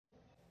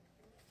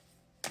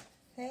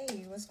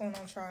Hey, what's going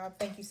on, tribe?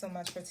 Thank you so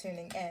much for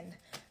tuning in.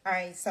 All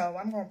right, so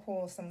I'm going to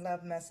pull some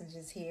love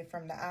messages here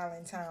from the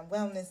Island Time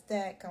Wellness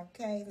deck.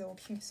 Okay, little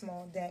cute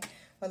small deck.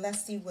 Well,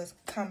 let's see what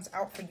comes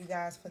out for you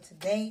guys for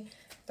today.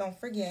 Don't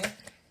forget,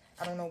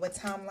 I don't know what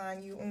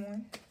timeline you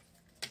on.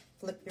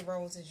 Flip your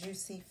roles as you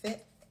see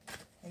fit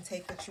and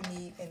take what you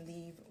need and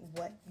leave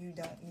what you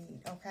don't need,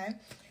 okay?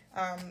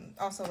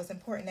 Also, it's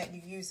important that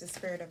you use the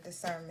spirit of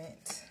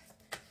discernment.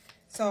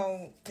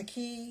 So the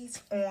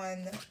keys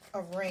on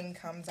a ring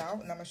comes out,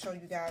 and I'm going to show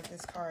you guys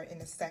this card in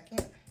a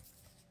second.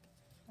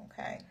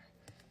 Okay.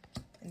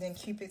 And then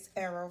Cupid's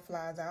arrow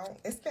flies out.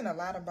 It's been a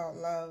lot about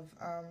love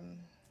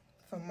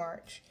for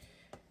March.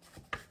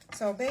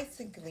 So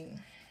basically,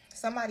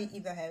 somebody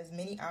either has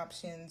many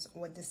options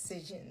or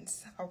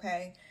decisions,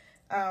 okay?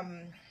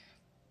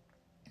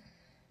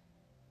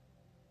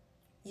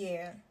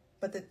 Yeah,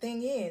 but the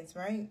thing is,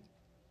 right?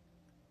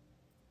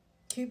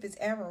 Cupid's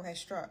arrow has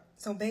struck.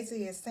 So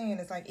basically it's saying,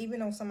 it's like, even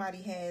though somebody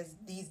has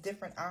these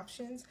different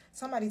options,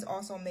 somebody's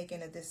also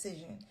making a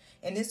decision.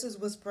 And this is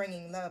what's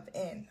bringing love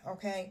in,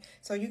 okay?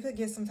 So you could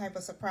get some type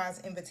of surprise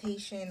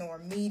invitation or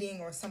meeting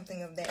or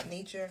something of that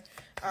nature.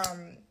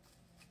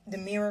 The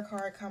mirror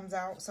card comes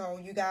out. So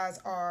you guys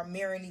are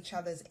mirroring each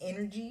other's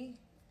energy,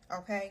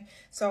 okay?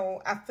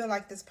 So I feel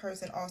like this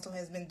person also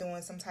has been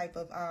doing some type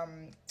of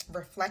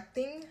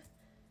reflecting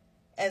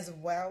as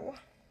well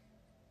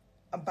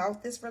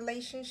about this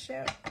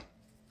relationship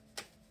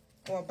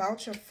or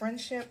about your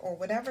friendship or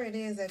whatever it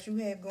is that you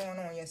have going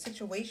on, your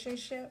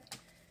situationship.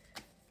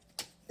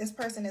 This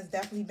person has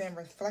definitely been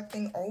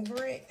reflecting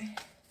over it.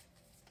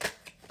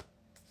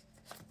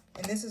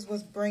 And this is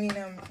what's bringing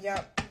them,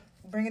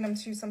 bringing them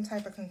to some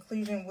type of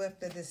conclusion with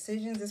the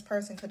decisions. This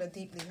person could have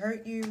deeply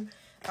hurt you.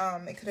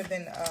 It could have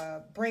been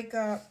a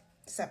breakup,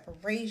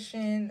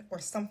 separation, or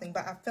something.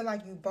 But I feel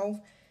like you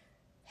both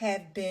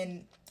have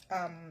been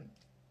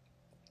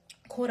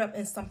caught up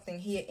in something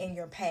here in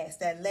your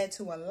past that led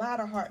to a lot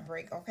of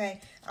heartbreak,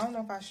 okay? I don't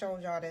know if I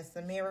showed y'all this.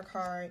 The mirror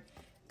card,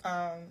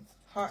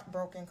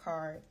 heartbroken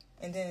card,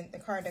 and then the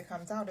card that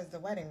comes out is the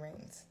wedding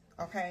rings,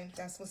 okay?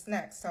 That's what's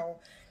next. So,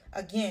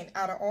 again,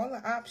 out of all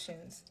the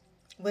options,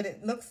 what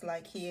it looks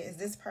like here is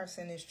this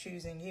person is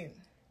choosing you.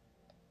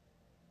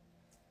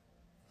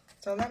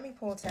 So let me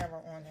pull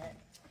tarot on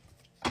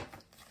that.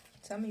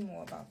 Tell me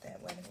more about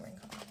that wedding ring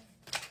card.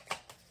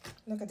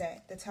 Look at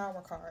that, the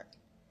Tower card.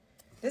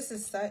 This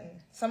is sudden.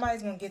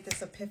 Somebody's going to get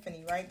this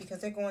epiphany, right?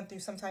 Because they're going through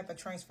some type of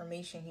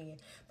transformation here.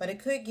 But it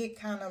could get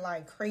kind of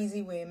like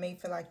crazy where it may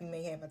feel like you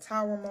may have a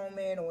tower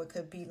moment, or it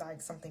could be like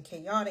something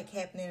chaotic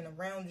happening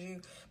around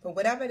you. But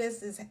whatever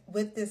this is,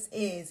 what this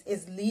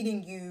is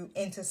leading you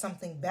into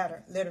something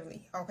better,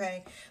 literally,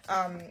 okay?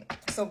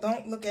 So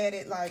don't look at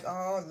it like,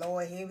 oh,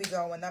 Lord, here we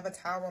go, another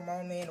tower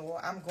moment,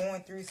 or I'm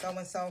going through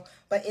so-and-so.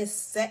 But it's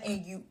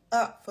setting you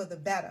up for the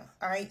better,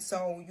 all right?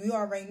 So you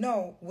already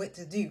know what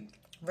to do.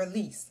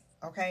 Release.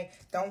 Okay,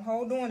 don't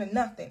hold on to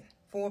nothing.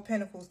 Four of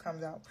Pentacles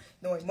comes out.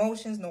 No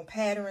emotions, no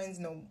patterns,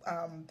 no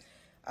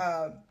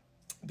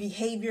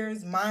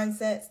behaviors,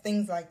 mindsets,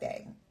 things like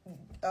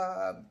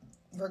that.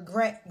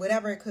 Regret,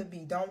 whatever it could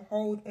be. Don't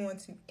hold on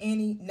to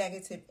any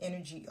negative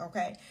energy,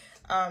 okay?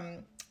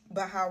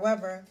 But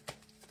however,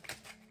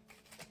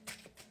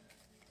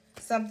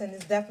 something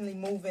is definitely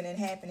moving and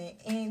happening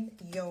in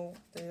your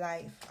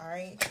life, all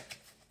right?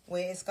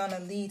 Where it's going to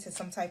lead to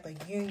some type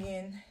of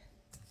union.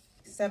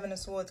 Seven of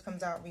Swords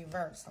comes out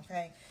reverse,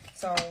 okay?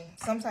 So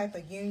some type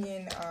of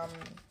union,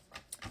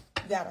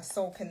 you got a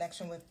soul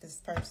connection with this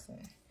person.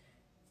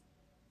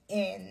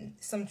 And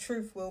some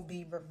truth will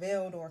be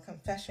revealed, or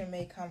confession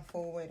may come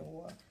forward,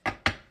 or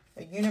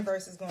the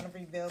universe is going to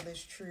reveal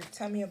this truth.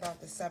 Tell me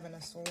about the Seven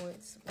of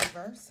Swords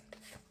reverse.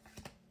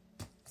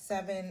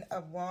 Seven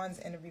of Wands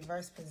in a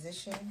reverse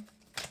position.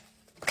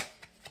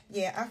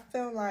 Yeah, I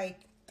feel like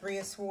Three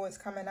of Swords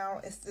coming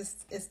out,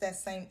 it's that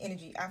same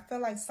energy. I feel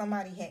like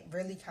somebody had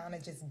really kind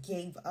of just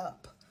gave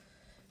up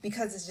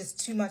because it's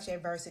just too much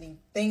adversity.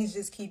 Things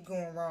just keep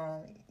going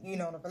wrong. You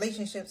know, the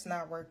relationship's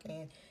not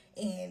working,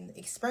 and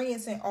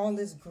experiencing all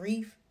this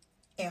grief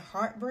and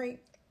heartbreak,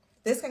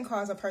 this can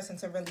cause a person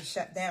to really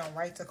shut down,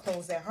 right? To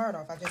close their heart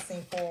off. I just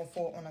seen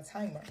 404 on a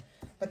timer.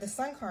 But the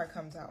Sun card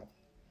comes out,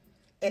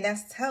 and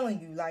that's telling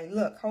you, like,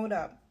 look, hold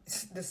up.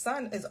 The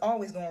sun is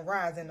always going to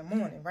rise in the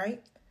morning,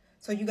 right?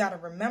 So you got to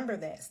remember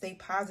that. Stay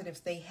positive,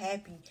 stay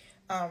happy,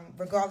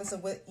 regardless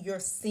of what you're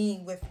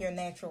seeing with your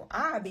natural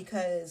eye,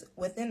 because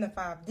within the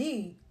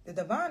 5D, the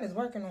divine is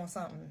working on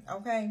something,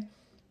 okay?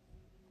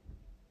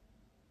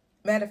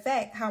 Matter of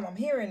fact, how I'm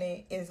hearing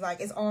it is like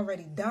it's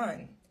already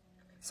done.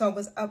 So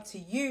it's up to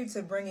you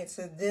to bring it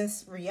to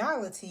this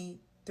reality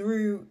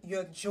through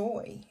your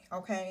joy,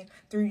 okay?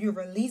 Through your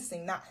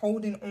releasing, not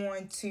holding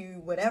on to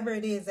whatever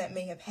it is that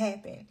may have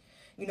happened.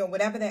 You know,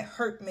 whatever that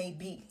hurt may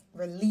be,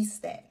 release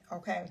that,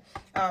 okay?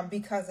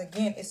 Because,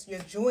 again, it's your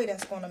joy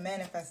that's going to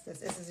manifest this.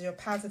 This is your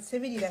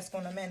positivity that's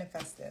going to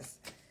manifest this.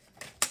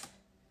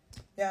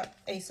 Yep,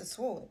 Ace of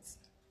Swords.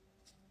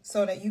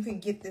 So that you can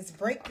get this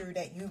breakthrough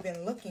that you've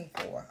been looking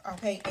for,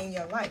 okay, in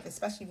your life,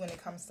 especially when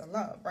it comes to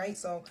love, right?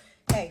 So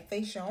hey,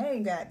 face your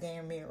own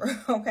goddamn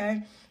mirror,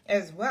 okay,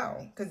 as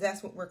well, because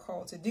that's what we're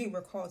called to do.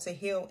 We're called to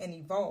heal and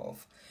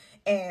evolve.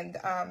 And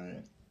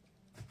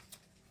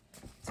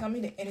tell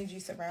me the energy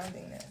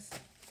surrounding this.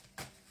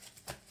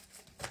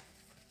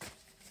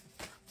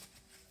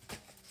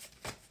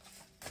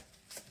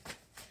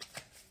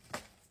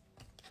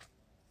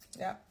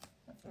 Yep.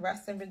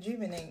 Rest and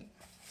rejuvenate.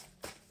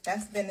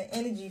 That's been the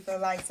energy for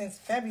like since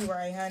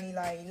February, honey.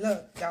 Like,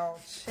 look, y'all,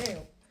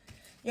 chill.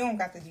 You don't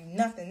got to do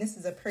nothing. This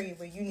is a period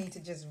where you need to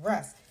just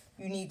rest.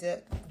 You need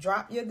to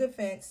drop your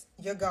defense,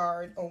 your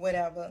guard, or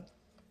whatever,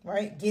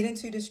 right? Get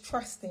into this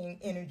trusting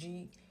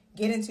energy.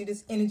 Get into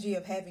this energy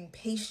of having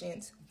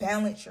patience.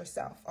 Balance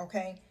yourself,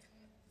 okay?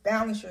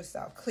 Balance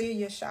yourself. Clear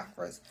your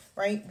chakras,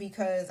 right?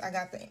 Because I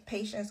got the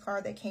patience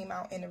card that came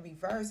out in the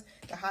reverse,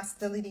 the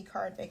hostility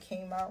card that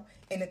came out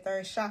in the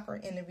third chakra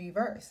in the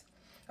reverse.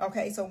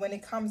 Okay, so when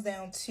it comes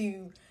down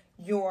to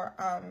your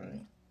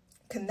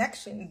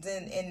connections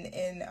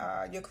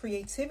and your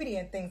creativity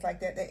and things like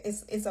that,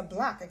 it's a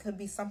block. It could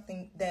be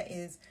something that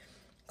is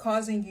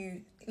causing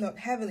you, look,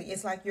 heavily.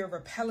 It's like you're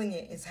repelling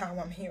it, is how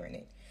I'm hearing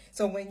it.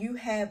 So when you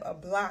have a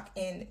block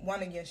in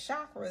one of your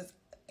chakras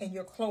and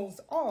you're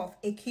closed off,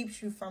 it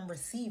keeps you from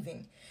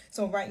receiving.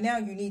 So right now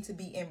you need to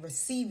be in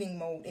receiving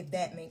mode, if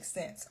that makes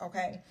sense,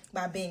 okay?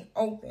 By being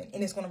open.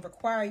 And it's going to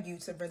require you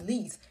to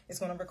release. It's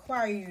going to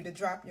require you to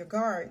drop your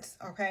guards,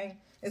 okay?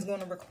 It's going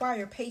to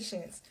require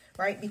patience,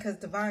 right? Because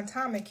divine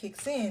timing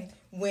kicks in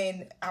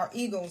when our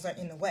egos are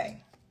in the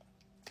way.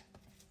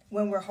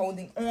 When we're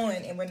holding on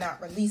and we're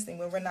not releasing,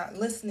 when we're not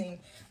listening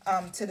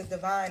to the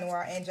divine or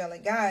our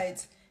angelic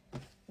guides,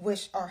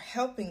 which are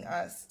helping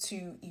us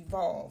to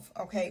evolve,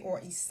 okay,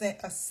 or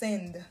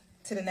ascend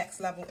to the next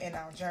level in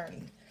our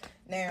journey.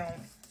 Now,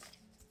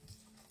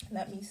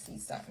 let me see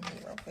something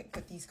here real quick.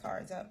 Put these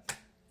cards up.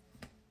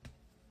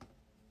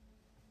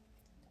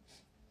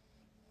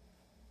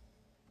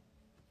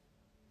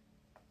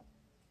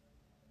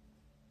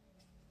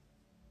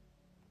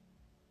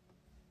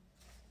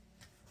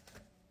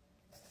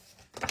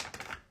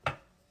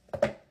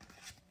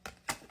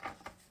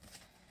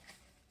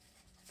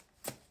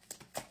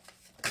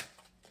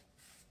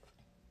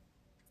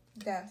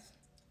 Death.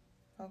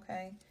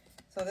 Okay,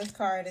 so this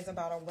card is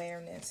about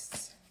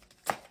awareness,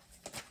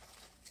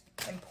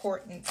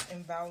 importance,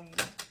 and value.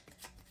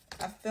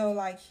 I feel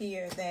like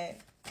here that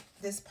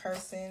this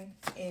person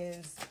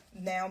is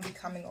now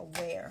becoming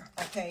aware.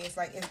 Okay, it's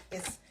like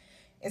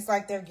it's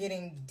like they're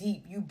getting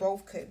deep. You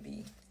both could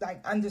be like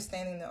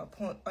understanding the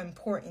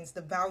importance,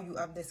 the value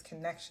of this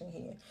connection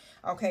here.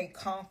 Okay,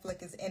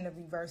 conflict is in the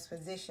reverse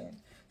position.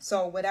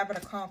 So whatever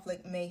the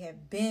conflict may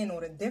have been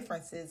or the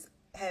differences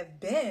have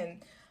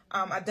been,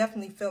 I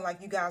definitely feel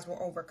like you guys will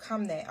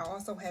overcome that. I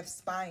also have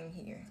spying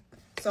here.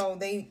 So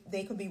they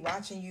could be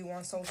watching you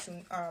on social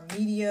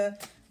media,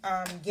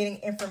 getting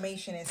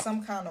information in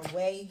some kind of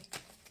way,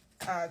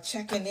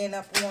 checking in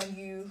up on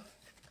you,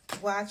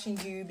 watching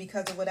you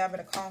because of whatever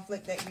the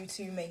conflict that you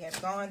two may have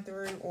gone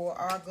through or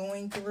are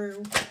going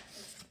through.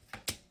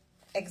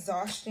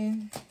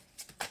 Exhaustion.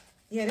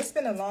 Yeah, it's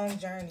been a long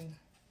journey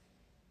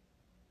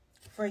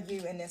for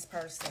you and this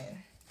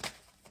person.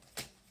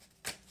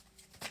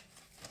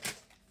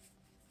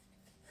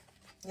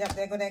 Yep,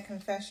 there go that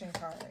confession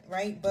card,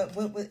 right? But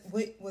what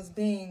was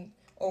being,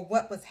 or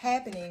what was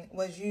happening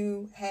was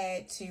you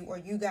had to, or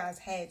you guys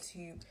had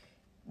to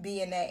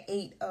be in that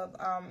 8 of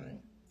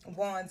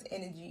Wands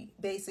energy,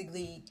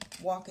 basically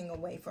walking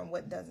away from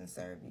what doesn't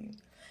serve you.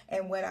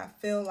 And what I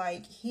feel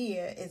like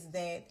here is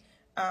that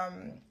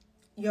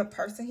your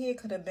person here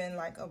could have been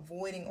like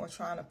avoiding or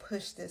trying to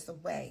push this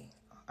away,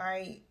 all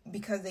right?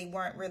 Because they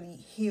weren't really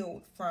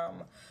healed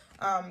from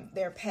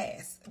their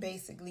past.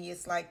 Basically,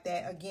 it's like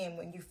that again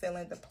when you're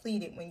feeling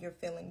depleted, when you're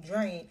feeling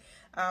drained,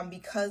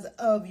 because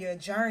of your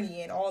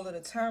journey and all of the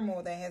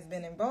turmoil that has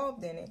been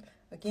involved in it.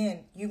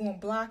 Again, you're gonna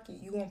block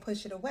it, you're gonna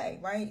push it away,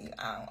 right?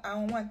 I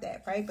don't want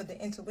that, right? But the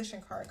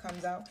intuition card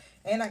comes out,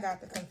 and I got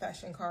the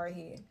confession card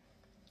here.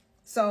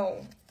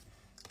 So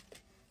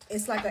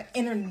it's like an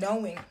inner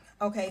knowing,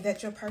 okay,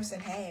 that your person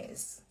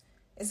has.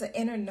 It's an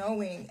inner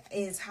knowing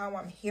is how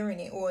I'm hearing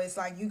it. Or it's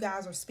like you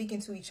guys are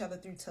speaking to each other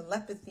through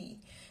telepathy.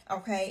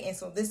 Okay. And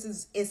so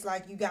it's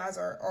like you guys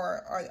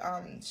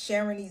are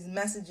sharing these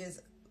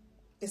messages.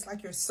 It's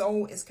like your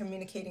soul is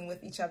communicating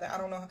with each other. I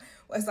don't know.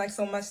 It's like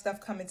so much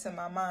stuff coming to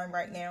my mind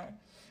right now.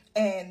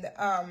 And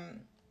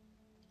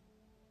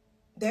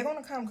they're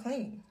going to come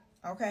clean.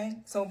 Okay.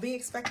 So be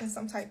expecting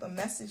some type of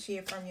message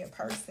here from your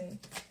person.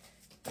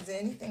 Is there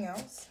anything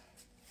else?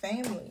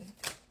 Family.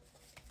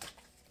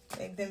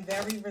 They've been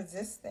very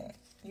resistant.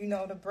 You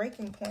know, the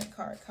breaking point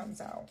card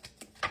comes out.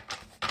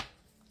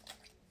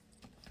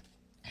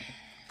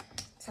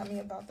 Tell me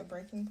about the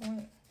breaking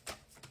point.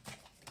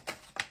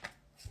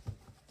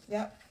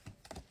 Yep.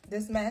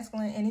 This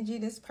masculine energy,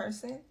 this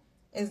person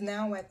is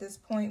now at this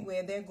point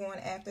where they're going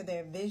after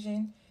their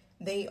vision.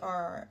 They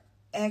are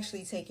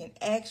actually taking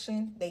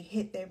action. They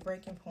hit their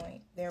breaking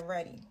point. They're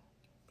ready.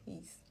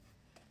 Peace.